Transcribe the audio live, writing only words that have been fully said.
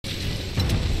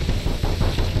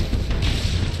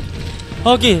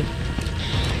Okey.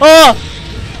 Oh.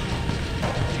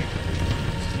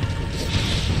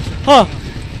 Ha.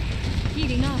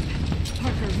 Heating up.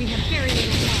 Parker, we have very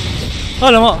little time.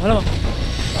 Alamak, alamak.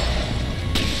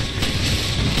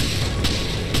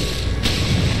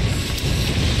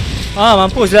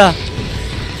 Mampus dah.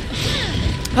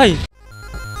 Hai.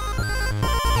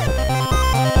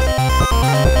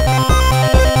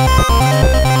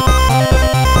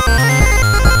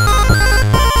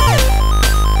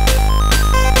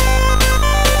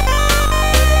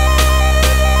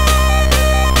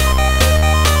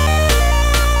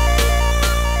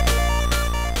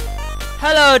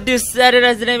 Hello, this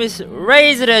is the name is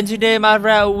RezZaDude. Today, my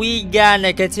friend, we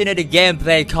gonna continue the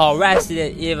gameplay called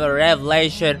Resident Evil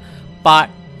Revelation Part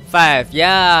 5.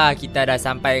 Ya, kita dah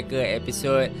sampai ke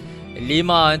episod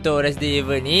 5 untuk Resident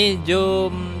Evil ni.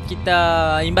 Jom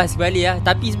kita imbas kembali ya.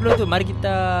 Tapi sebelum tu, mari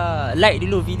kita like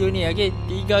dulu video ni, okay?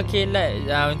 3k like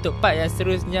untuk part yang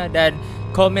seterusnya. Dan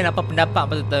komen apa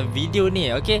pendapat tentang video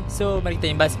ni, okay? So, mari kita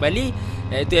imbas kembali.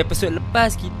 Iaitu episod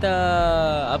lepas kita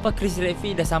Chris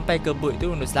Redfield dah sampai ke boat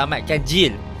tu untuk selamatkan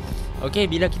Jill. Okay,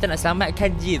 bila kita nak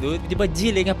selamatkan Jill tu, tiba-tiba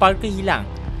Jill dengan Parker hilang.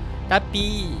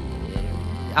 Tapi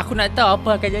aku nak tahu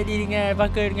apa akan jadi dengan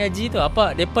Parker dengan Jill tu.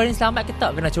 Apa depa ni selamat ke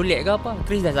tak, kena culik ke apa.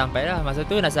 Chris dah sampai dah. Masa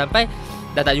tu dah sampai,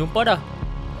 dah tak jumpa dah.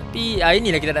 Tapi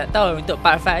inilah kita nak tahu untuk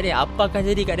part 5 ni, apa akan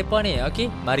jadi kat depa ni. Okay,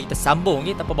 mari kita sambung,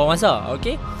 okay? Tanpa buang masa.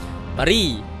 Okay,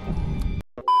 mari.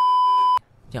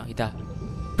 Jom kita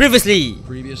Previously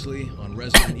on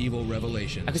Resident Evil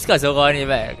Revelation. Aku suka suara ni,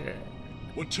 baik.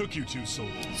 What took you two so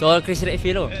long? Suara Chris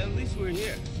Redfield tu. At least we're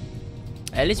here.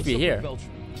 At least we're here.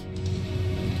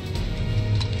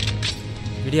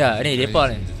 Dia ni depa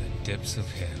ni.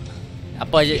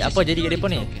 Apa jadi kat depa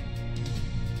ni? It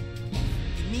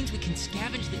means we can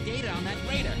scavenge the data on that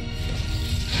radar.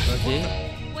 Okay.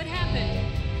 What happened?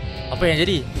 Apa yang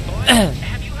jadi?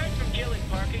 Have you heard from Jill and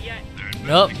Parker yet?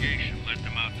 Nope.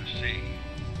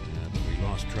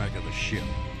 Track of the ship.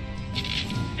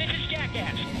 This is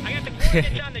Jackass. I got the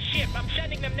coordinates on the ship. I'm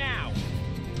sending them now.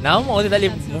 Nama orang tak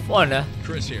boleh move on lah.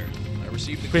 Chris here. I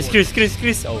received the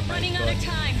Chris. Oh my Running out god. of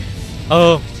time.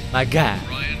 Oh my god.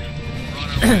 Ryan, we're on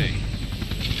our way.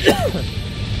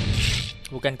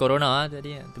 Bukan corona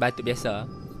tadi, terbatuk biasa.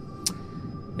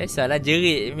 Biasalah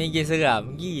jerit mega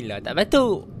seram. Gila, tak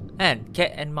batuk. Kan?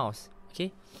 Cat and mouse.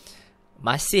 Okay.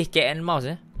 Masih cat and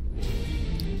mouse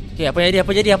Okay, apa jadi?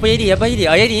 Oh,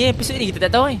 yang ni episod ni kita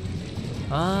tak tahu ni.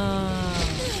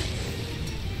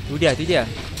 Tu dia. Dia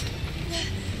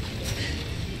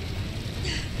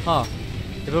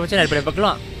macam mana daripada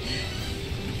keluar?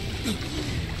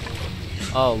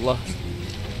 Allah.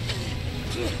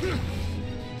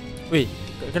 Weh,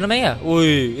 kena main ke?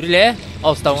 Weh, relax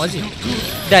Oh, setahun lagi.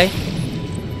 Die.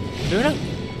 Dia mana?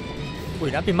 Weh,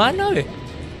 nak pergi mana weh?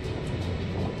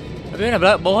 Nak pergi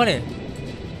mana bawah ni?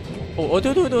 Oh,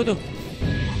 tu. Nanti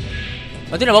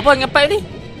nak buat apa dengan pipe ni?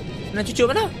 Nak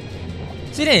cucuk mana?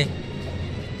 Sini.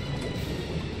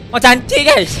 Oh, cantik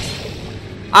guys.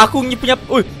 Aku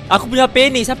punya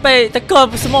panik sampai teka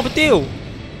semua betul.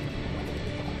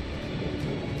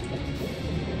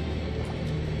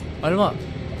 Alamak.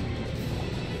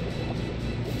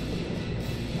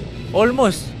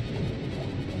 Almost.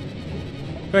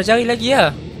 Kena cari lagi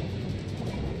lah.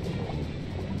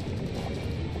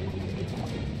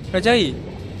 Kena cari.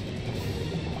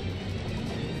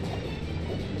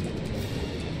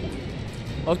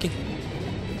 Okay.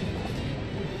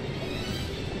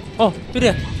 Oh, tu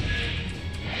dia.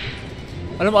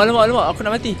 Alamak, aku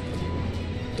nak mati.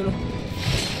 Tolong.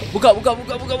 Buka.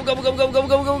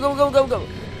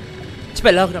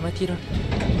 Cepatlah, aku nak mati dah.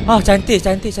 Cantik.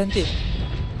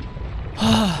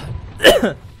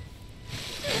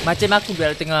 Macam aku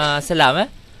berada tengah selam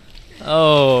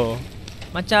Oh.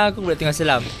 Macam aku berada tengah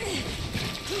selam.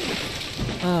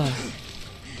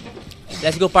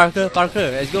 Let's go Parker,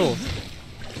 let's go.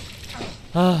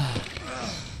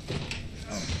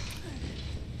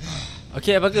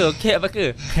 Okay, apa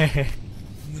ke?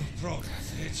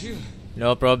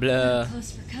 No problem.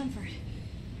 Close for comfort.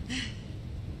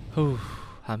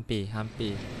 Hampir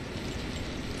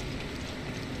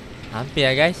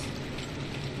lah guys.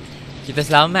 Kita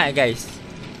selamat guys.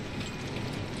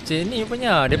 Macam ni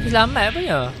punya, dia pun selamat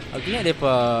punya. Aku ingat dia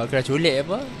pun kena culik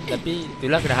apa. Tapi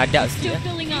itulah kena hadap sikit Still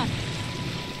filling up.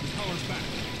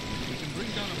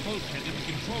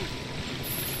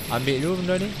 Ambil dulu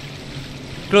benda ni.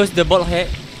 Close the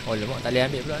bulkhead. Oh lemak, tak boleh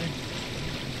ambil pula ni.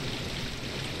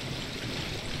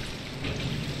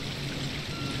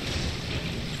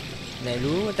 Naik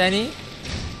dulu atas ni.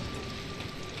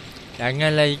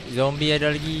 Janganlah zombie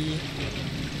ada lagi.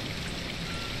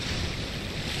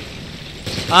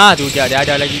 Ah tu dia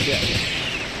ada lagi dia.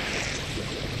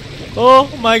 Oh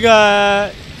my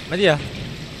god. Mati dah.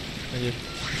 Mati.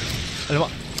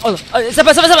 Alamak. Oh,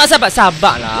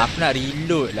 sabar lah. Aku nak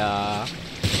reload lah.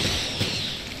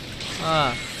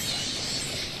 Ha.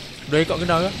 2 ekor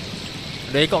kena ke?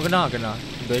 2 ekor kena.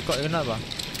 2 ekor kena apa?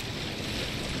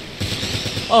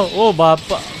 Oh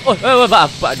bapak. Oh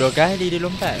bapak 2 kali dia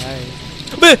lompat. Hai.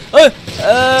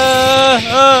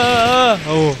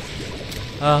 Oh.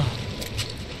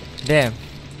 Damn.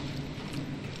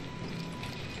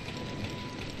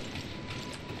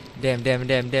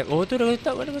 Oh tu dah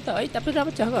letak. Tak apa dah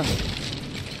pecah ke?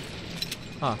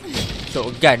 Ha.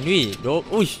 Shotgun weh.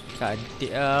 Uish,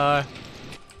 cantik ah.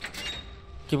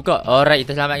 Okay, buka. Alright,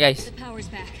 kita selamat guys. The power's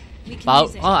back. We can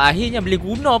use it. Akhirnya boleh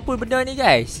guna pun benda ni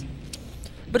guys.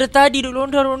 Benda tadi duk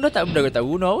londa tak benda tak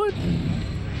guna pun.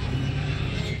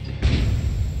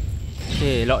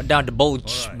 Okay, lock down the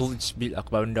bulge build. Aku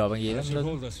benda panggil lah.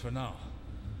 hold us for now.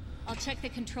 I'll check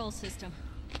the control system.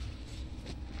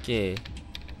 Okay.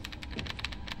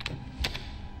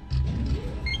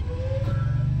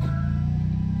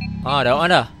 Dah on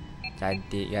dah.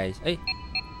 Cantik guys.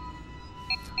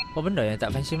 Apa benda yang tak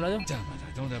function pula tu? Damn it,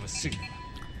 I don't have a signal.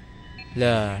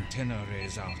 Lah. Antenna array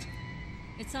is out.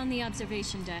 It's on the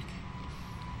observation deck.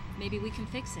 Maybe we can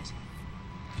fix it.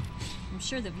 I'm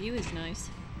sure the view is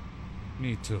nice.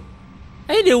 Me too.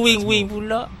 Dia wing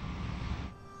pula.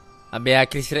 Biar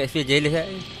Chris Redfield jealous lah.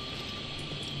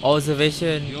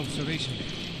 Observation. The observation deck.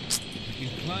 You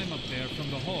can climb up there from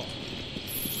the hall.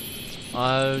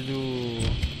 Aduh.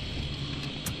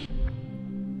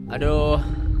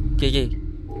 Okay.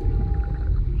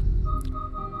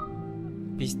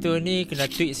 Pistol ni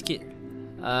kena tweak sikit.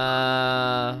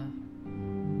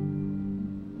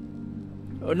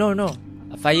 Oh no.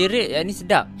 Fire rate yang ni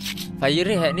sedap.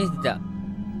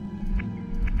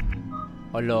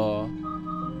 Alah.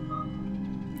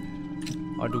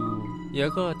 Aduh. Ya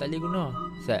ke tak boleh guna?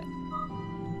 Set.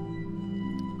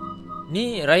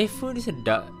 Ni rifle ni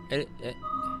sedap.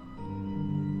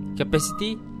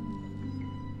 Capacity.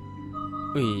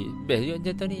 Wih, best juga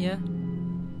jatuh ni ya.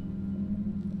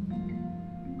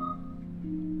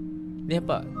 Ni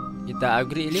apa? Kita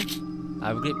upgrade ni.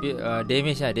 Upgrade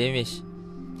damage lah, damage.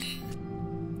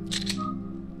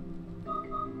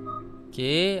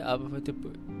 Okay, apa tu?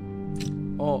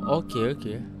 Oh, okay.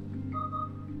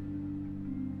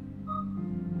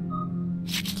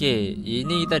 Okay,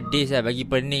 ini kita daze lah bagi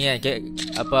pening kan.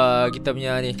 Apa kita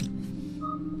punya ni.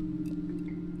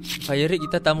 Fire rate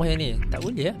kita tambah yang ni. Tak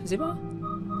boleh lah, sebab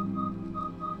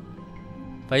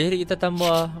fire rate kita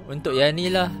tambah untuk yang ni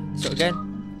lah. Shotgun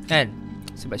kan.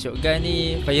 Sebab shotgun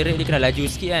ni fire rate dia kena laju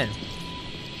sikit kan.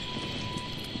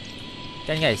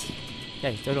 Kan guys.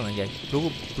 Guys, tolong kan guys.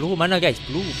 Peluru mana guys?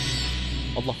 Peluru.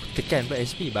 Allah, tekan pula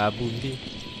HP babu ni.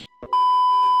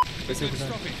 It's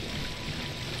dropping.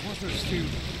 Water's too.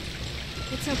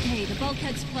 It's okay. The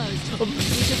bulkhead's closed. We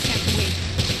just have to wait.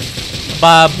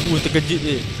 Babu terkejut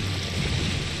ni.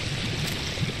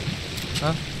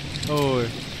 Ha? Oh.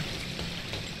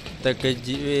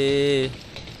 Terkejut weh.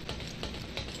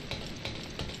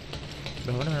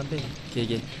 Berapa mana sampai?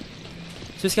 Okay.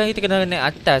 So sekarang kita kena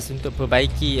naik atas untuk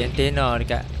perbaiki antena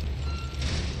dekat.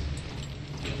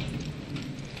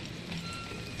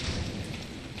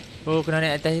 Oh, kena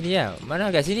naik atas ni lah.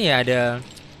 Mana kat sini ada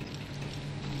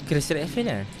Crystal Eiffel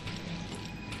kan?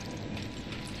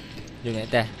 Jom naik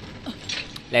atas.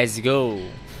 Let's go.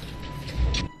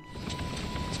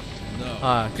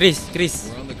 No. Chris.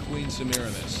 We're on the Queen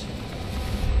Semiramis.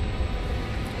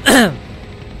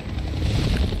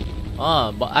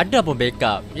 Ada pun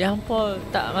backup. Yang pun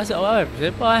tak masuk apa-apa.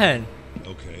 Siapa kan?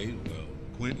 Okay, well,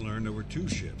 Quint learned there were 2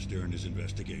 ships during his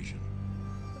investigation.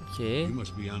 Okay. You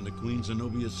must be on the Queen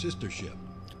Zenobia's sister ship.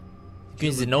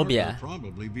 Queen Zenobia.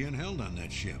 Probably being held on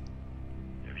that ship.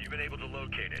 Have you been able to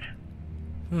locate it?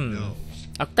 No.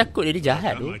 Aku takut dia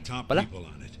jahat Got tu. my top Apalah. people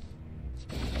on it.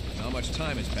 Not much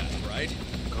time has passed, right?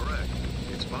 Correct.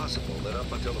 It's possible that up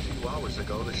until a few hours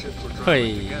ago, the ships were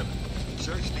Hey. driving together.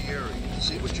 Search the area.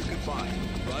 See what you can find.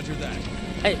 Roger that.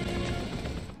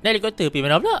 Naik helikopter pergi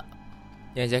mana pula?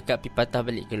 Yang cakap pergi patah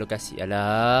balik ke lokasi.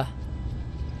 Alah.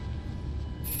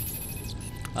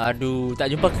 Aduh, tak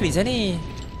jumpa Chris lah ni.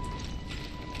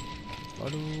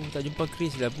 Aduh, tak jumpa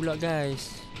Chris lah pula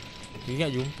guys. Ingat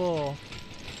jumpa.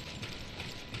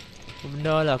 Apa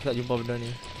benda lah aku tak jumpa benda ni.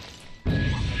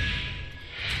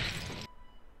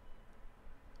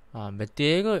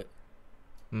 Betul kot.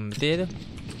 Betul tu.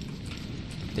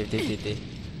 Betul.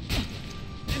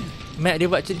 Mac dia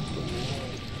buat macam ni.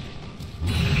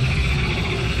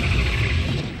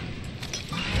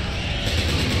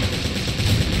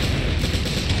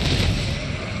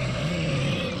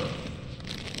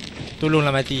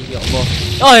 Tolonglah mati. Ya Allah.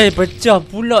 Oi, pecah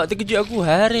pula. Terkejut aku.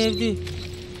 Harif je.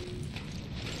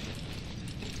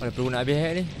 Mana perlu nak habis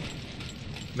hack ni.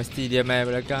 Mesti dia main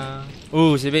belakang.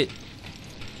 Oh, sebab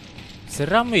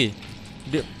seram weh.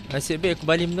 Dia nasib baik aku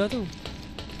balik benda tu.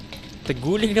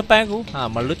 Terguling depan aku. Ha,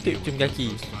 melutut macam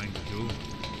kaki.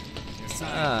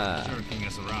 Jerking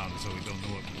us around so we don't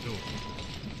know what to do.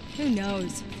 Who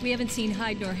knows? We haven't seen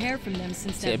hide nor hair from them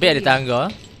since that Nasib baik ada video. tangga.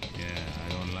 Yeah, I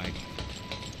don't like it.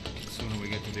 The sooner we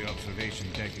get to the observation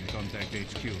deck and contact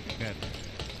HQ, the better.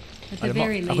 At the Alamak,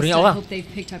 very aku least, dengar I orang. hope they've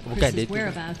picked up Bukan, dia Chris's tu.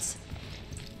 whereabouts.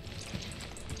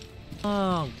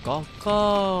 Ah, kau.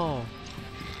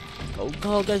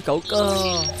 Kau guys, kau.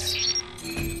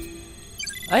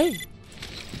 Ai.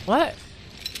 What?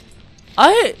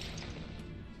 Ai.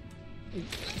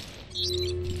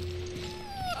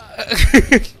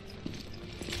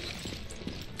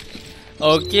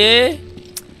 Okay.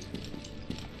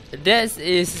 That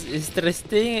is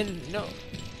interesting. No.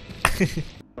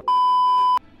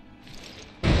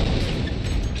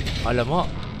 Alamak.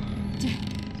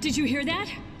 Did you hear that?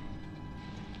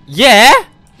 Yeah.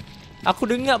 Aku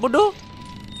dengar bodoh.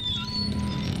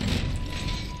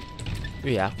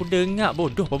 Weh, aku dengar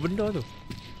bodoh apa benda tu.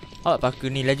 Awak pakai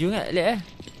ni laju kan? Lihat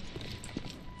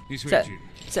This way, Sat, Jim.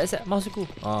 sat, mouse aku.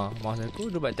 Mouse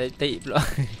aku dia buat tarik pula.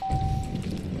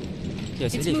 Okay,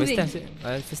 It's sit moving.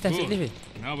 first time sit Good. lift.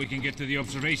 Now we can get to the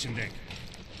observation deck.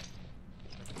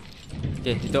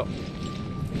 Okay, tutup.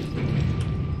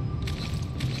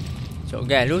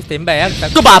 Shotgun lu standby lah.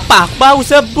 Kau bapa aku baru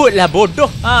sebut lah bodoh.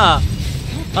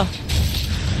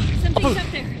 Something's up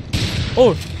there.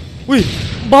 Oh. Wih,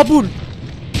 babun.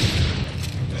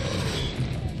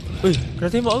 Wih, kena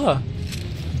tembak ke?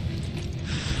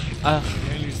 Hell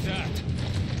is that?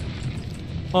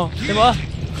 Tembak lah.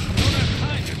 Don't have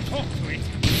time to talk to it.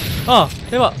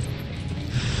 Tembak.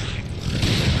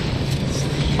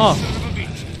 Son of a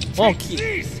bitch. Oh, Take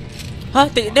this.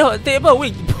 Take apa? Wih,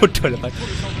 bodoh lah. Put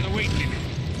it over the weight limit.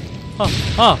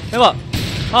 Tembak.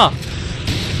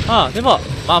 Tembak.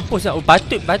 Mampus lah.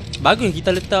 Patut bagus kita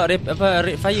letak red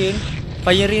fire ni.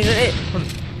 Fire rate.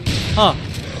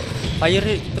 Fire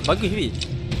rate kita bagus weh.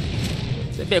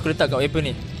 Sebab aku letak kat weapon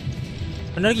ni.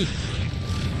 Mana lagi?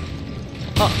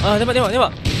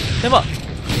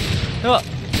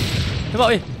 Tembak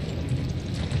weh.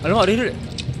 Alamak, reload.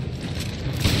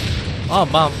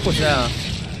 Mampus lah.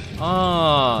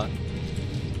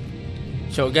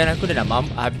 Shotgun aku dah nak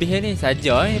habis ni.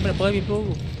 Saja ni nak habis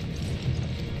peluru.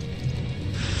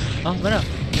 Mana?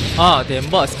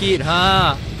 Tembak sikit.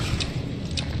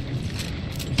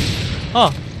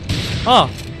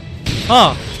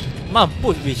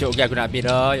 Mampus weh shotgun aku nak habis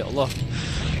dah. Ya Allah.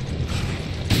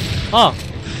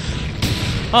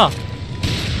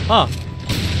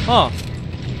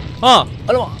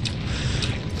 Alamak.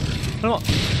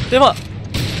 Tembak.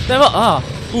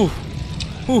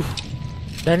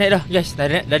 Dah naik dah guys.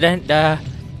 Dah.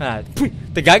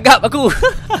 Tergagap aku.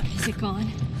 Is it gone?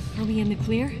 Are we in the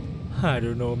clear? I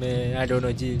don't know man. I don't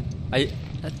know Jill.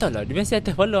 Tak tahu lah. Dia mesti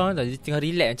atas kepala tau. Dia tengah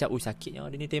relax macam sakitnya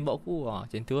dia ni tembak aku.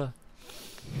 Macam tu lah.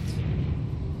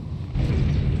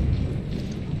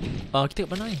 Kita kat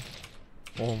mana ni?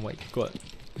 Oh my god.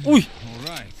 Ui.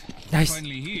 Alright. Nice.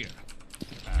 Finally here.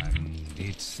 And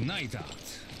it's night out.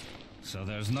 So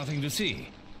there's nothing to see.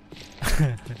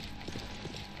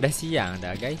 Dah siang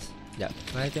dah guys. Sekejap.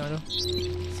 Mari tengok dulu.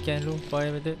 Scan dulu.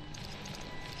 Fire betul.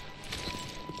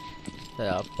 Tak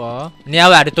ada apa. Ni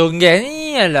awak ada tonggal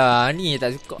ni. Alah. Ni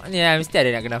tak suka ni lah. Mesti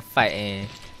ada nak kena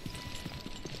fight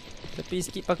Tapi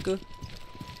sikit paka.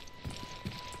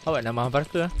 Awak nama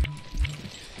Parker lah.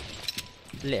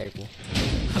 Lag aku.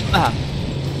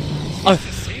 The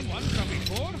same one from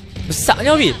before?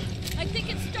 Besarnya weh. I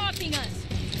think it's stalking us.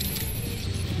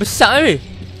 Besar weh.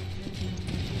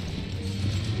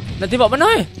 Nak tembak mana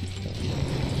weh?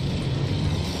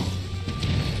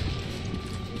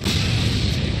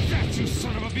 That you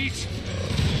son of a bitch!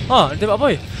 Tembak apa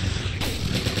weh?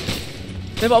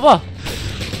 Tembak apa?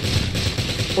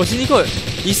 Oh sini kot.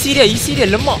 Isi dia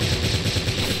lemak.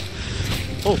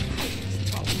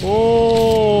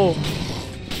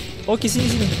 Okey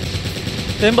sini.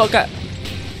 Tembak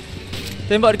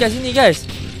dekat sini guys.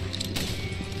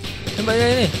 Tembak dekat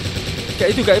sini.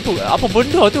 Kat itu. Apa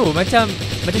benda tu? Macam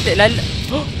tak lalat.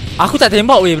 Aku tak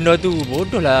tembak weh benda tu.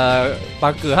 Bodoh lah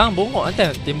Parker bongok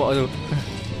hantar tembak tu.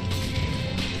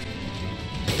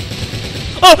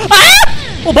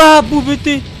 Babu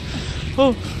betul.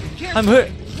 I'm hurt.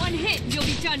 One hit and you'll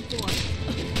be done for.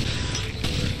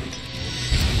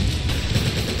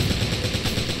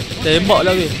 Tembak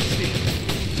lah weh.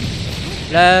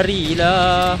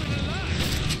 Larilah.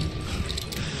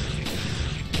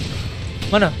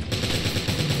 Mana?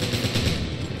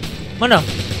 Mana?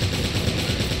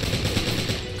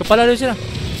 Kepala dia macam mana?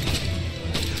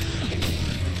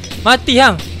 Mati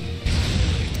hang.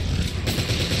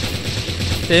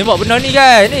 Tembak benda ni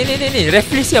guys. Ni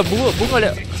reflex dia bunga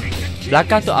dia.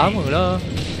 Belakang tu armor lah.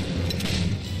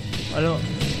 Alamak.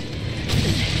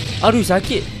 Aduh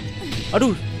sakit.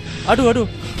 Aduh.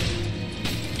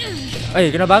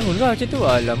 Kena bangun lah macam tu.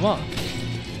 Alamak.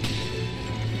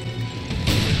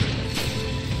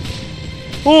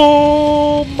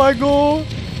 Oh my god.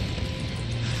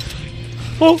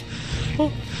 Oh.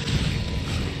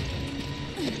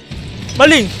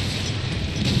 Maling.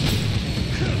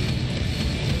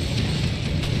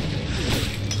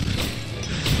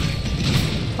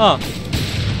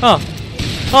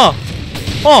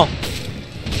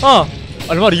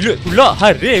 Alamak, reload pula.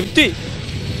 Harim betul.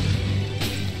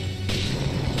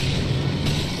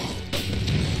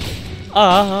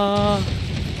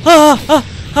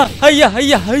 Hayya.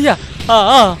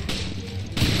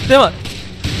 Tembak.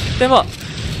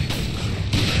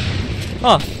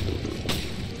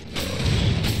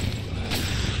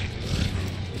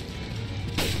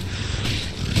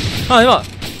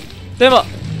 Tembak.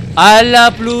 Alah,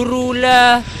 peluru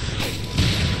lah.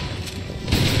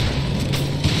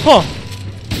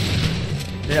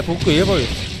 Dia nak pukul apa?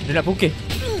 Dia nak pukul.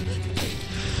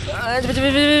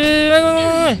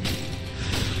 Cepat.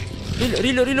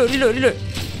 Reload.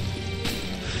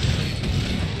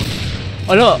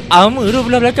 Alah, armor tu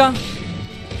belah belakang.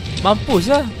 Mampus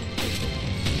lah.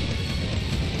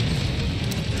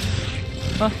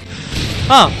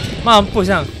 Mampus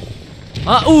hang.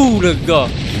 Lega.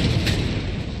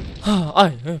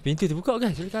 Pintu terbuka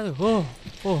guys. Dekat tu.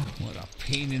 What a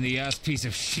pain in the ass piece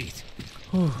of shit.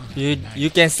 You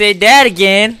can say that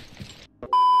again.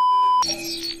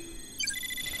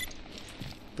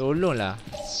 Tolonglah.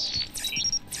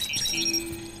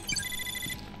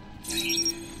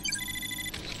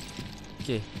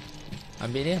 Okay.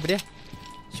 Ambil ni apa dia?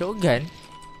 Shotgun.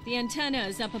 The antenna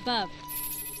is up above.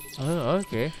 Oh,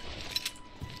 okay.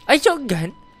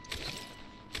 Shotgun?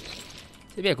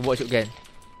 Biar aku bawa shotgun.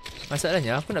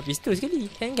 Masalahnya aku nak pistol sekali.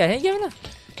 Handgun mana?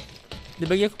 Dia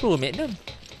bagi aku pro magnum.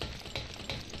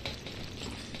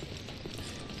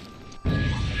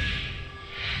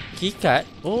 Keycard?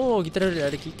 Oh, kita dah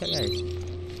ada keycard guys.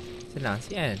 Senang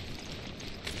sikit kan?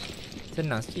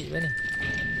 Senang sikit mana?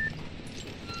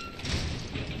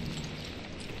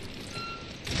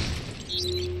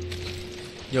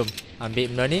 Jom, ambil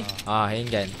benda ni.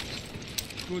 Handgun.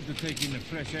 Good to take in the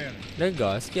fresh air.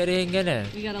 Lega sikit ada handgun kan?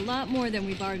 We got a lot more than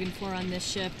we bargained for on this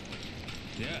ship.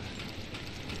 Yeah.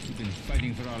 We've been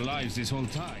fighting for our lives this whole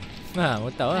time.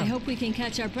 Mau tahu I lah. hope we can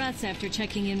catch our breaths after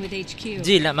checking in with HQ.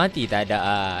 Jill nak mati tak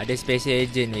ada. Ada special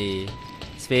agent weh.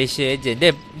 Special agent.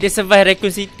 Dia survive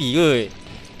Raccoon City kot.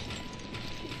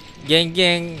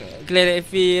 Geng-geng Claire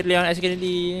F. Leon S.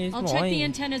 Kennedy I'll semua check the ni.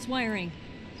 antenna's wiring.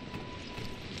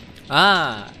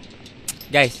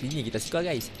 Guys, ini kita suka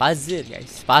guys. Puzzle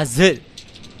guys. Puzzle.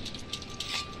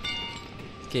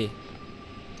 Okay.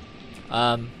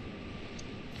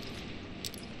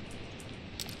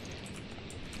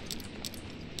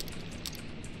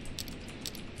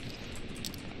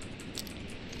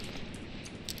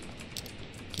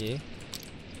 Okay.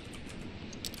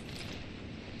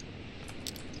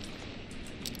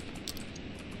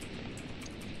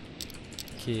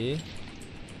 Okay.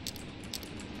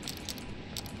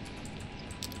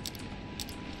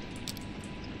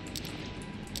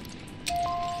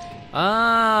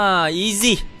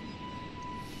 Easy.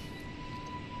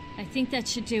 I think that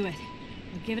should do it.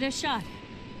 We'll give it a shot.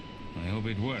 I hope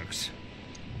it works.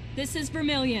 This is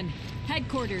Vermilion.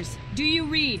 Headquarters. Do you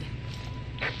read?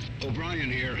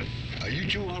 O'Brien here. Are you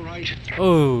two all right?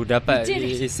 Oh, dapat We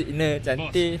did it. signal Boss,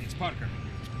 cantik. it's Parker.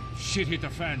 Shit hit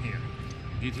the fan here.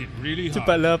 It hit really hard.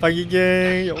 Cepatlah panggil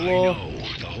geng. Ya I Allah. know.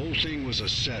 The whole thing was a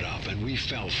setup and we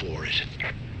fell for it.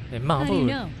 Memang How do you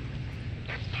pun. know?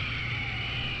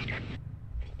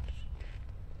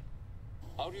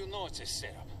 How do you know it's a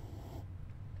setup?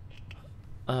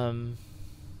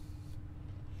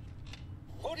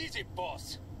 What is it,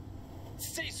 boss?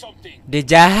 Say something. Dia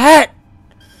jahat.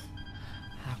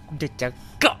 Aku dah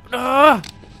cakap dah.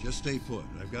 Just stay put.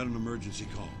 I've got an emergency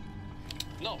call.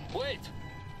 No, wait.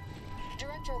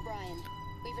 Director O'Brien,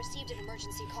 we've received an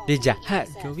emergency call. Dia from the jahat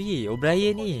ESF. ke weh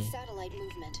O'Brien ni. Reported satellite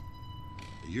movement.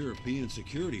 The European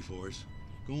Security Force?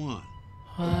 Go on.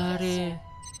 Hari.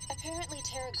 Apparently,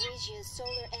 Terra Grigia's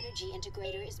solar energy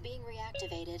integrator is being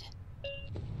reactivated.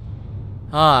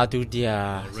 Tu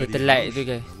dia. Ready for Satellite tu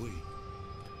motion, guys. are we?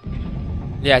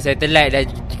 Ya, satellite dah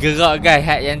gerak guys.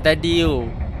 Hack yang tadi tu.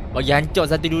 Bagi hancur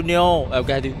satu dunia.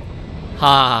 Bukan satu.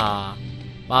 Ha.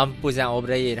 Mampus yang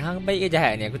O'Brien. Hang baik ke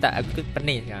jahat ni? Aku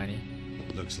pening sekarang ni.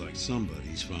 Looks like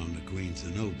somebody's found the Queen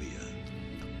Zenobia.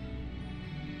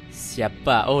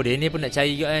 Siapa? Oh, dia ni pun nak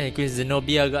cari juga Queen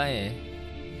Zenobia juga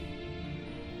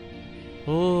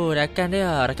Oh, rakan dia.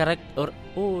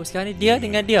 Oh, sekarang ni dia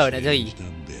dengan dia nak cari. Changed a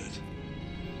bit.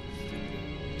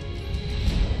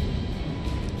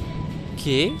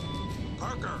 Okay.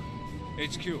 Parker,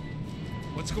 HQ,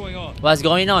 what's going on? What's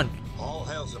going on? all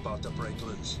hell's about to break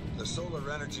loose. The solar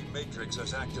energy matrix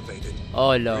is activated.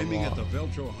 Oh, Aiming at lama. the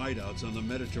Veltro hideouts on the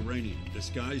Mediterranean,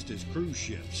 disguised as cruise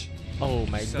ships. Oh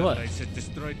my god. Satellites had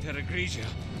destroyed Terra Grigia.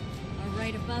 Are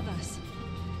right above us.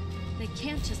 They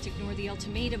can't just ignore the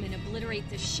ultimatum and obliterate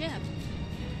the ship.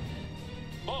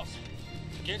 Boss,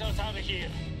 get us out of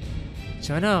here.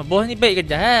 Macam mana? Bos ni baik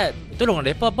ke jahat? Tolong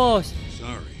mereka, bos.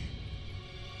 Sorry.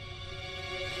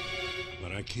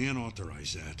 But I can't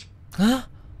authorize that. Hah?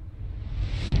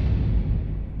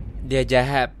 Dia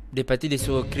jahat. Lepas tu dia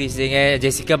suruh Chris dengan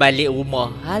Jessica balik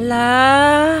rumah.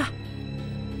 Alah.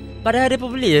 Padahal dia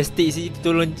pun boleh je stick situ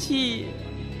tolong cik.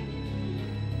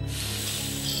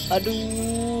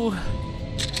 Aduh.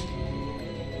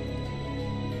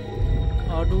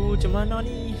 Aduh, macam mana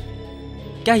ni?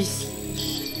 Guys.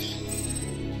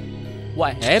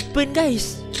 What happened,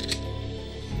 guys?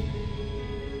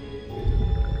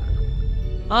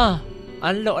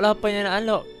 Unlock lah apa yang nak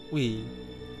unlock. Weh.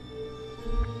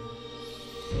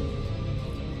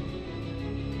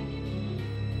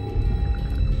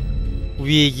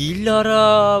 Weh, gila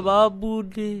lah babu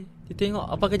dia. Kita tengok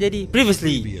apa akan jadi.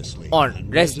 Previously on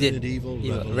Resident Evil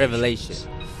Revelation.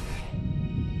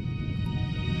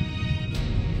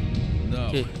 No.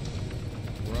 Okay.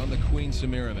 We're on the Queen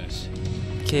Semiramis.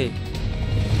 Okay.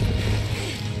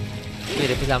 Okay,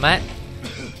 dia selamat.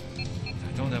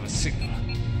 I don't have a signal.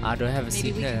 I don't have a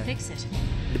Maybe we signal. can fix it.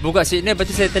 Dia buka signal, lepas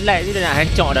tu satellite tu dia nak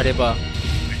hancur dah mereka.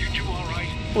 Are you two alright?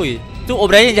 Ui, tu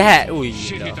O'Brien jahat. Ui,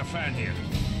 Shit hit gila. the fan here.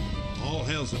 All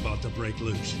hell's about to break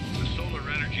loose. The solar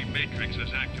energy matrix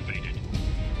is activated.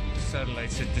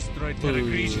 Satellites had destroyed Terra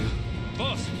Grigia.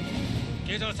 Boss,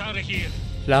 get us out of here.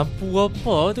 Lampu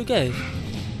apa tu, guys?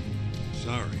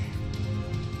 Sorry.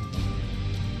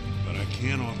 But I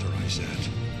can't authorize that.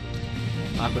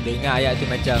 Aku dengar ayat tu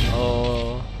macam,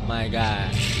 oh my god.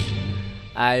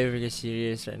 I really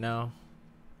serious right now.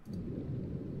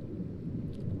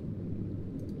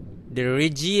 The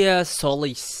Regia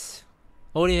Solis.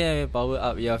 Oh ni power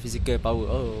up your physical power.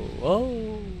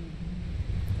 Oh.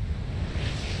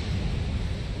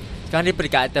 Sekarang dia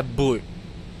pergi kat atas boat.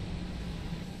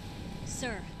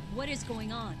 Sir, what is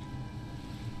going on?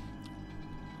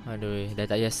 Aduh, dah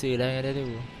tak biasa dah dengan dia tu.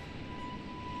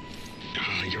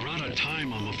 You're out of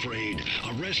time, I'm afraid.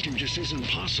 A rescue just isn't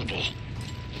possible.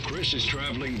 Chris is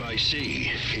traveling by sea.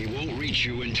 He won't reach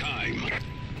you in time.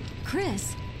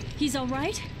 Chris, he's all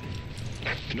right?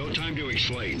 No time to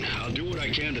explain. I'll do what I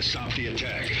can to stop the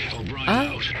attack. O'Brien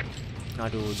Ah? out.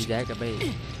 Aduh, dia jahat kat baik.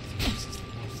 Worst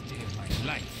day of my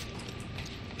life.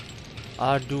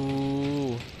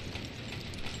 Aduh.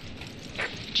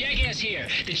 Jackass here.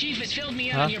 The chief has filled me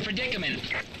in Huh? on your predicament.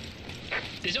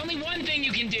 There's only one thing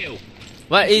you can do.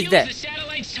 What is Use that? the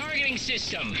satellite's targeting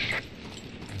system.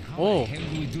 How Oh. the hell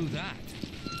do we do that?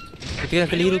 Kita kena I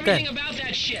know keliru everything kan? about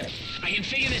that ship. I can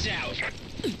figure this out.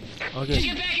 Just Okay.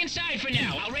 get back inside for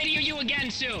now. I'll radio you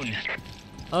again soon.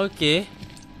 Okay.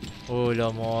 Oh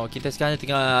lama. Kita sekarang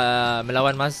tengah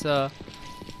melawan masa.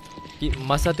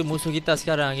 Masa tu musuh kita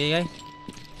sekarang, okay guys?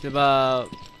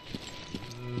 Sebab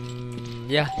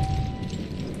ya.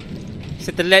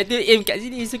 Satellite tu aim kat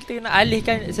sini, so kita kena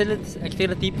alihkan, kita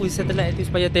kena tipu satellite tu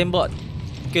supaya tembak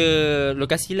ke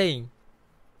lokasi lain.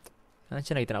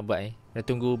 Macam mana kita nak buat Dah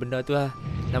tunggu benda tu lah.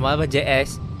 Nama apa?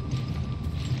 JS.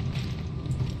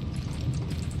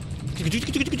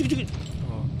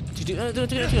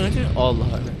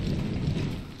 Allah.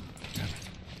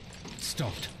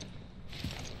 Stopped.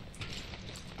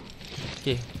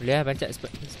 Okay, boleh lah bancak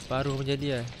separuh pun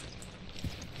jadi lah.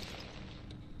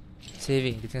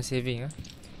 Saving, kita tengah saving lah.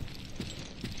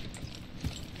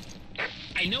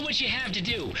 I know what you have to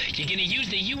do. You're gonna use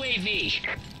the UAV.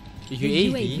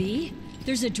 UAV?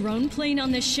 There's a drone plane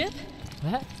on this ship?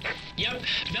 What? Yep,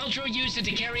 Veltro used it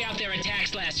to carry out their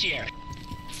attacks last year.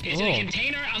 It's in a Oh.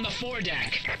 container on the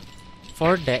foredeck.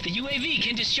 Foredeck? The UAV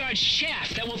can discharge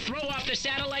chaff that will throw off the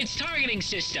satellite's targeting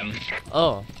system.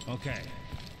 Oh. Okay.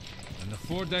 And the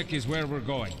foredeck is where we're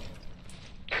going.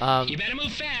 You better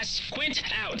move fast. Quint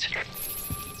out.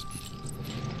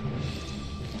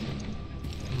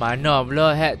 Mana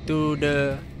pula head to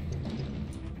the...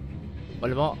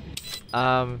 Alamak.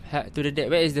 Head to the deck.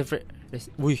 Where is the...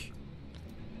 Wih.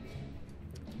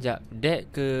 Sekejap, deck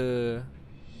ke...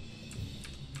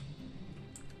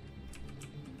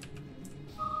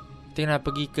 Kita nak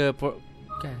pergi ke...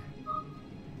 Bukan.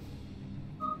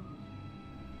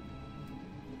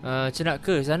 Macam nak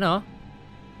ke sana.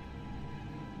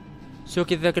 So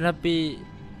kita kena pergi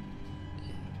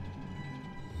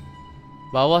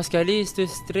bawah sekali, tu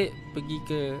straight pergi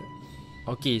ke...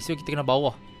 Okay, so kita kena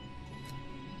bawah.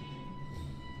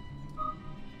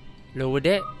 Lower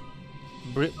deck.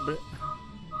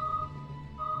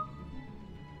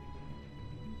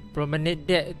 Promenade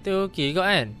deck tu okay kau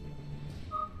kan?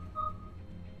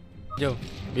 Jom.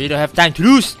 We don't have time to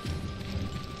lose.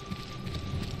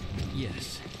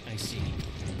 Yes, I see.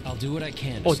 I'll do what I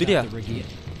can Oh, to tu dia. stop the Regia.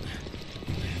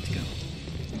 Let's go.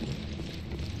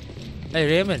 Hey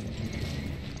Raymond.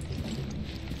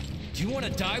 Do you want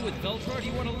to die with Velcro or do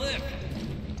you want to live?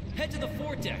 Head to the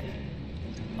foredeck.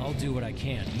 I'll do what I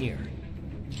can here.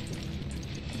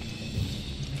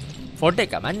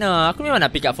 Foredeck kat mana? Aku memang nak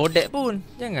pick up foredeck pun.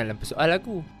 Janganlah persoal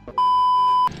aku.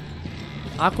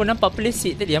 Aku nampak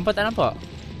pelisik tadi. Hampa tak nampak?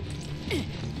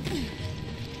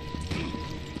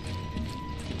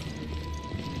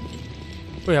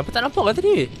 Weh, hampa tak nampak kan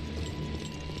tadi?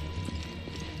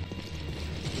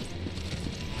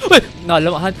 Weh,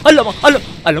 alamak.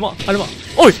 Alamak.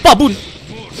 Oi, babun.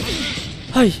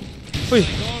 Hai. Weh.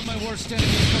 All my worst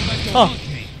enemies come back to Ah. haunt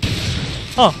me.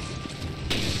 Ha. Ha.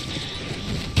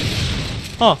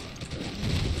 Ha.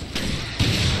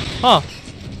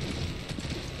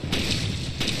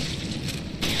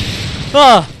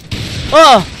 Ah.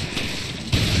 Ah.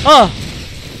 Ah.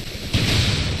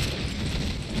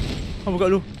 Buka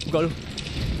dulu.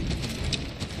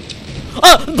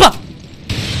 Ah, bah.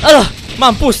 Alah,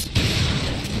 mampus.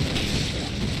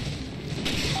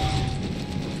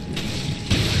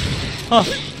 Ha.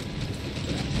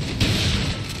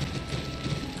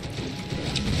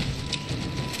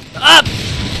 Up.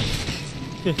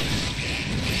 Okay.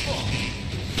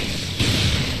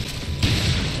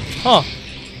 Ha.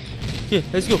 Okay,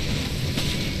 let's go.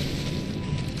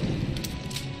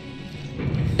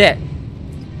 Dead.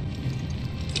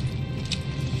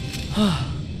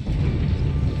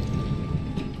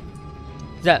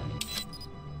 Sekejap.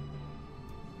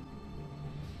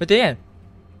 Betul kan?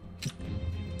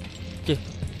 Okay.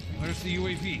 Where's the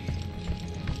UAV?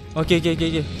 Okay.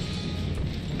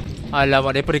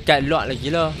 Alamak, mereka dekat lock lagi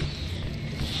lah.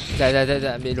 Tak.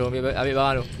 Ambil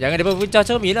barang dulu. Jangan mereka pecah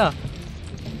cermin lah.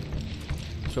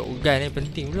 Shotgun ni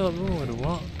penting pula bro. Aduh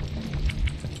mak.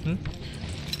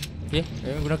 Okay,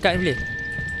 guna kad ni boleh.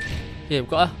 Okay,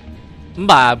 buka lah.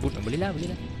 Boleh lah.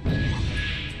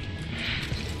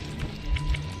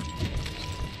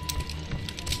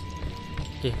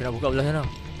 Okay, kena buka belah sana.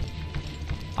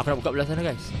 Aku nak buka belah sana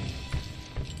guys.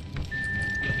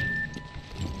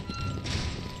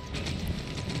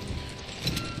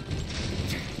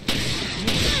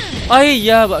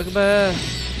 Ya, buat kebal.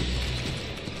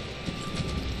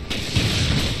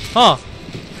 Ha.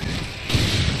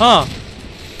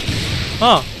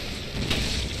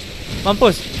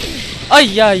 Mampus.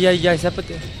 Ya, siapa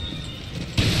tu?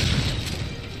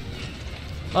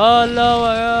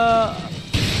 Alamak ya.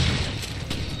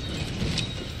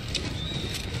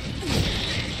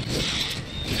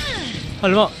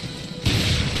 Alamak.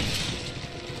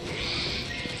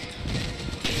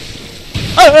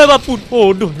 Apapun.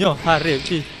 Bodohnya. Harap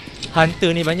sih.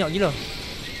 Hunter ni banyak gila.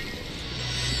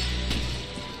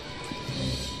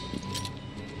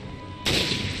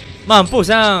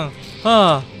 Mampus sang.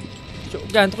 Ha.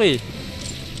 Shotgun tu.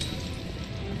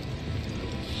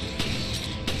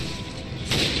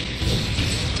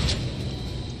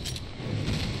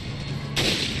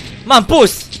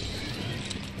 Mampus.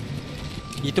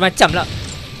 Itu macam lah.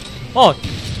 Oh.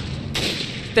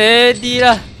 Teddy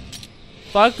lah.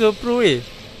 Parker Pro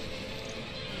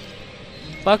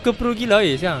Parker Pro gila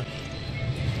siang.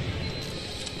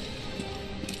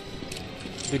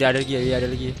 Tu dia ada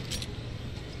lagi.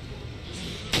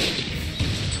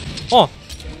 Oh.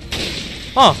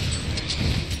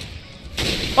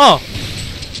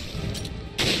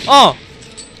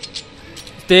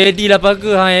 Steady lah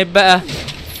Parker, hebat lah.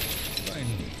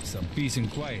 Finally, some peace and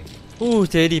quiet.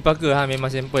 Steady Parker, memang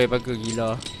sampai Parker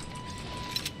gila.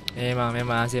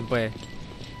 Memang sampai.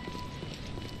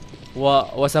 Wah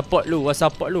support lu. Okay,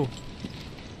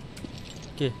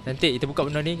 nanti kita buka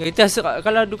benda ni. Kita rasa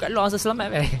kalau duduk kat luar rasa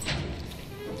selamat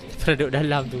Pada duduk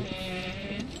dalam tu.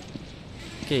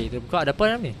 Okay, kita buka. Ada apa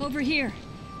dalam ni? Over here.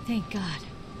 Thank God.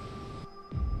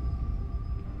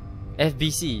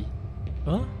 FBC.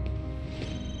 Huh?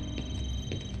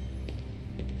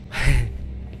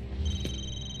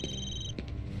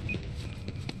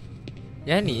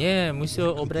 Yang ni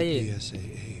musuh O'Brien.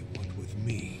 PSAA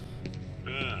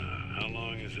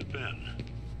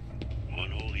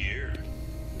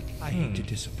hate to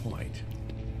disappoint,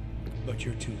 but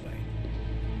you're too late.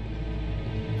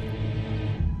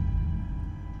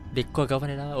 Dia call kawan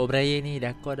dia dah. O'Brien ni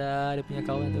dah call dah dia punya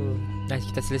kawan tu. Nah,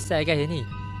 kita selesai guys ni.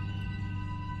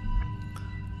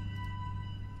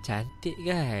 Cantik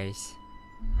guys.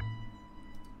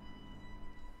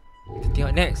 Kita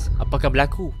tengok next. Apakah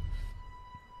berlaku?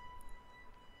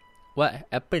 What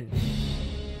happened?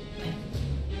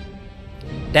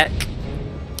 That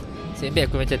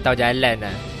sebab aku macam tahu jalan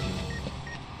lah.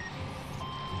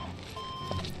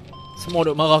 Semua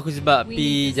duk marah aku sebab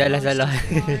pi jalan salah.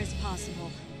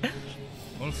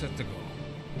 All set to go.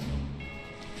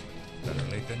 Better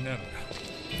late than never.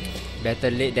 Better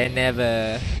late than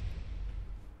never.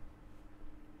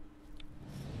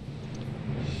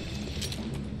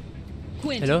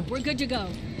 Quint, hello? we're good to go.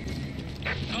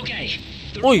 Okay.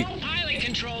 The Oi. remote pilot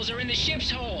controls are in the ship's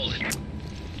hold.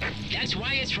 That's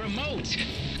why it's remote.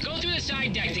 Go through the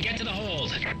side deck to get to the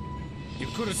hold. You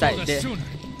could have Side told deck. us sooner.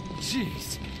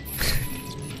 Jeez.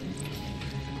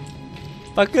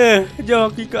 Parker, jom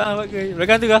aku ikut Parker.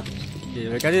 Belakang tu kah? Okay,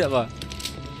 belakang tu tak apa.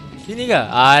 Sini kah?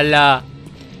 Alah.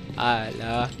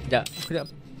 Sekejap, aku nak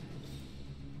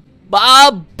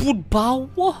babut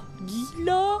bawah.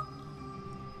 Gila.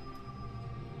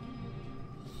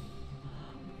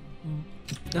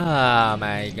 Oh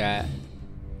my god.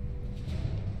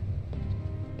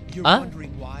 You're Huh?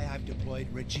 wondering why I've deployed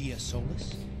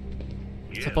RezZaDude?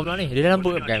 Siapa pula ni? Dia dalam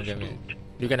boot ke? Bukan.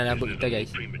 Dia kan dalam boot kita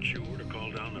guys. Premature to call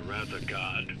down the wrath of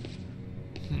God.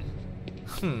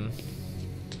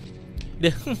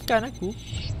 Dia kan aku.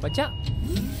 Baca.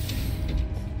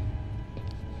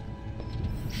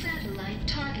 Satellite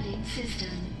targeting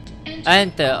system.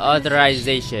 Enter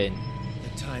authorization.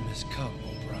 The time has come,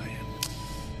 O'Brien.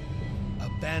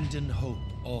 Abandon hope,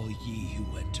 all ye who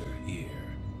enter here.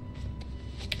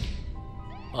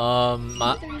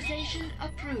 Authorization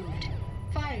approved.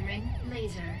 Firing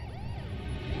laser.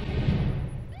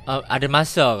 Ada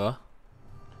masa ke?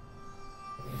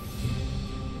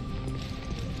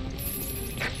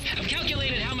 I've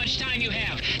calculated how much time you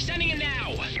have. Sending it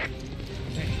now.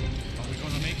 Hey, are we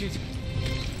gonna make it?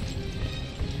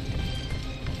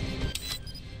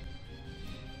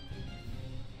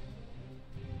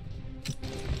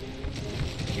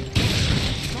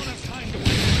 Don't have time to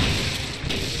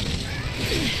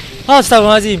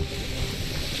Astagfirullahaladzim.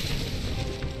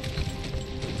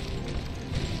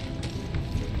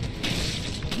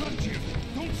 run, Jim.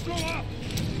 Don't slow up.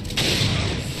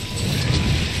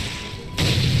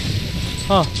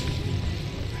 Ha.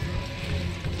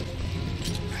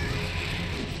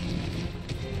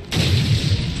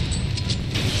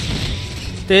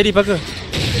 Steady Parker.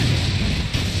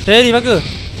 Steady Parker.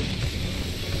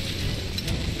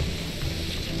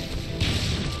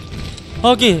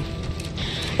 Okay.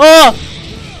 Oh.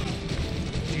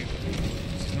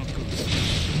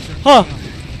 Ha.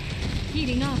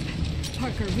 Heating up.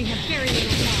 Parker, we have very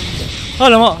little time.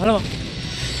 Alamak.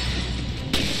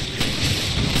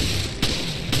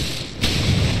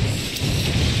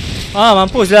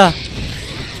 Mampus dah.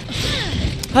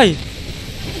 Hai.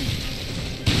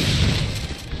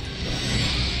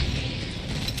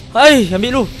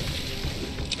 Ambil lu.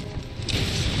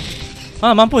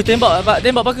 Mampus tembak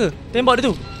Parker. Tembak dia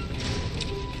tu.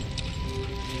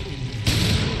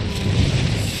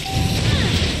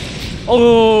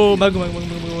 Oh, bangun.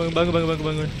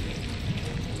 Bangun.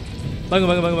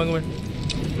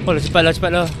 Oh, cepatlah.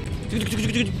 Cepat.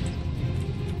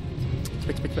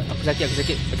 Aku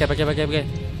sakit. Pakai.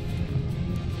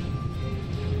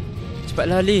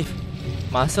 Cepatlah lift.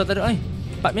 Masa tak ada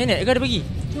 4 minit ke dia bagi?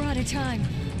 We're out of time.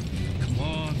 Come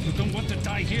on, you don't want to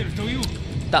die here, do you?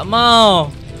 Tak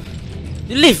mau.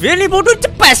 Lift ni bodoh,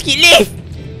 cepat sikit lift.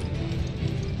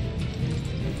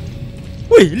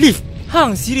 Woi, lift.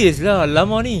 Hang serius lah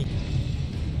lama ni.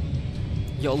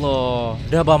 Ya Allah,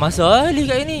 dah berapa masa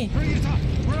lift kat ni? Hurry it up.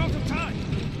 We're out of time.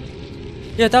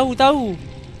 Ya tahu.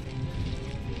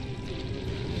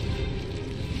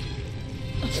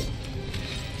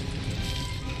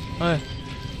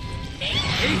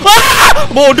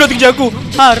 Bodoh terkejar aku.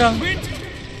 Harang.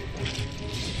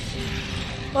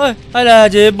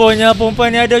 Alah, jebonya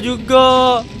perempuan ni ada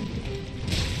juga.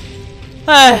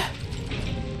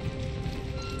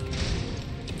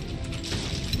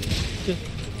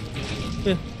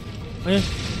 Okay.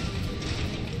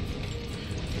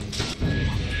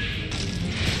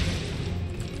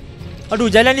 Aduh,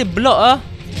 jalan ni blok ah.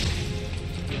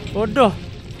 Bodoh.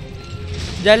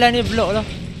 Jalan ni blok lah.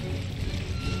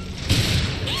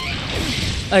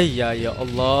 Ya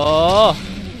Allah.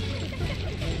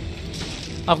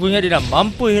 Aku ingat dia dah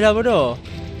mampus lah bodoh.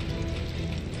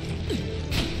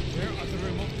 Where are the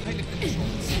remote pilot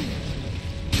controls?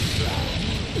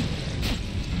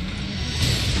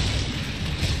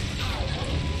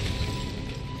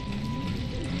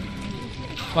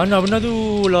 Mana benda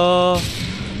tu lah.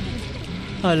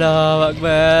 Alah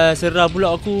Akbar, serah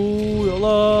pula aku. Ya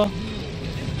Allah.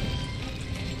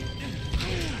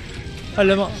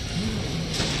 Alamak.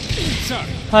 Sorry,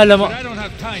 Alamak. but I don't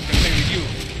have time to play with you.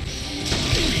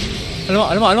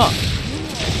 Alamak.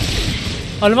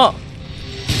 Alamak.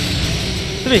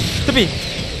 Tepi.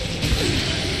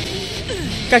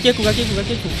 Kaki aku.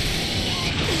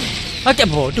 Kaki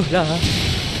bodoh lah.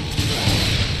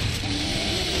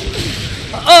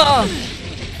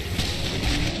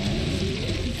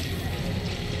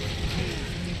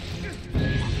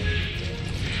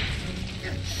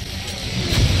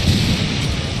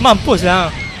 Mampus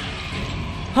lah.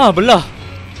 Belah.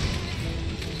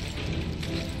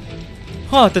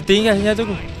 Tertinggal senjata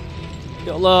aku.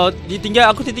 Ya Allah,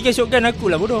 aku tertinggal shotgun aku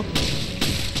lah, bodoh.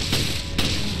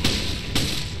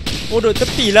 Bodoh,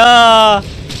 tepilah.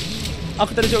 Aku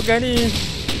tak ada shotgun ni.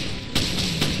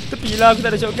 Tepilah, aku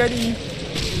tak ada shotgun ni.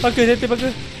 Pakai.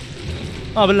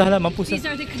 Belah lah, mampus lah. These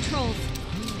are the controls.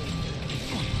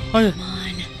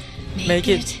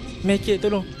 Make it,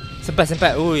 tolong. Sempat.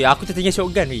 Oi, aku tertinggal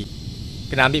shotgun ni.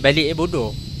 Kena ambil balik bodoh.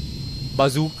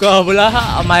 Bazooka pula.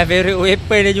 My favorite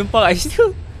weapon dia jumpa kat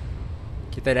situ.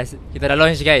 Kita dah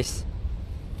launch, guys.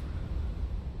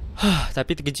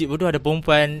 Tapi terkejut bodoh, ada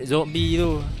perempuan zombie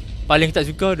tu. Paling tak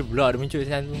suka dia pula ada muncul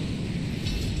sana tu.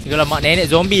 Segala mak nenek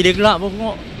zombie dia gelap pun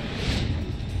tengok.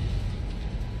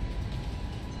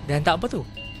 Dia hantar apa tu?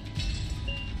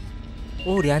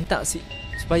 Oh, dia hantar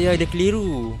supaya dia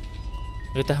keliru.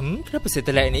 Dia kata, kenapa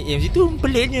satellite ni aim situ?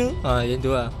 Peliknya. Macam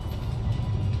tu lah.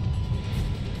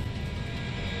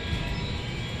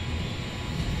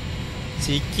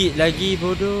 Sikit lagi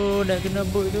bodoh nak kena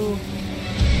bot tu.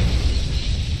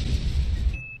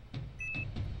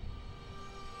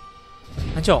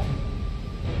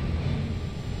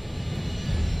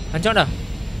 Hancur dah.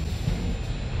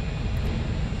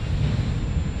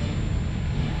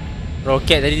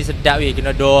 Roket tadi sedap weh. Kena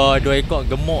dua ekor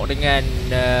gemuk dengan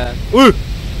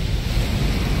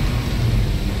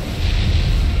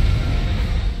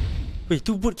Weh,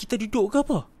 tu bot kita duduk ke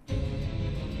apa?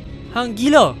 Hang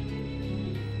gila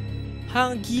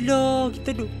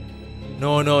kita duduk.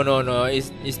 No,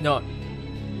 it's not.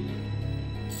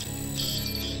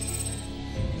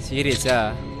 Serius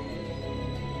lah.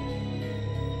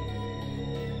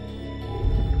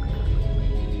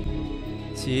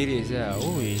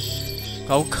 Oi.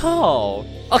 Kau.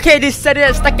 Okay, this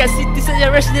saja setakat situ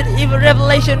saja Resident Evil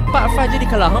Revelation Part 5. Jadi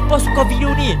kalau hampa suka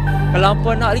video ni, kalau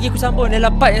hampa nak lagi aku sambung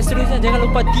dalam part yang seterusnya, jangan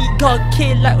lupa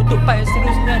 3k like untuk part yang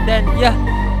seterusnya. Dan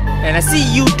and I see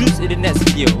you dudes in the next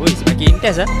video. Woi, semakin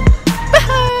intense lah.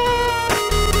 Bye.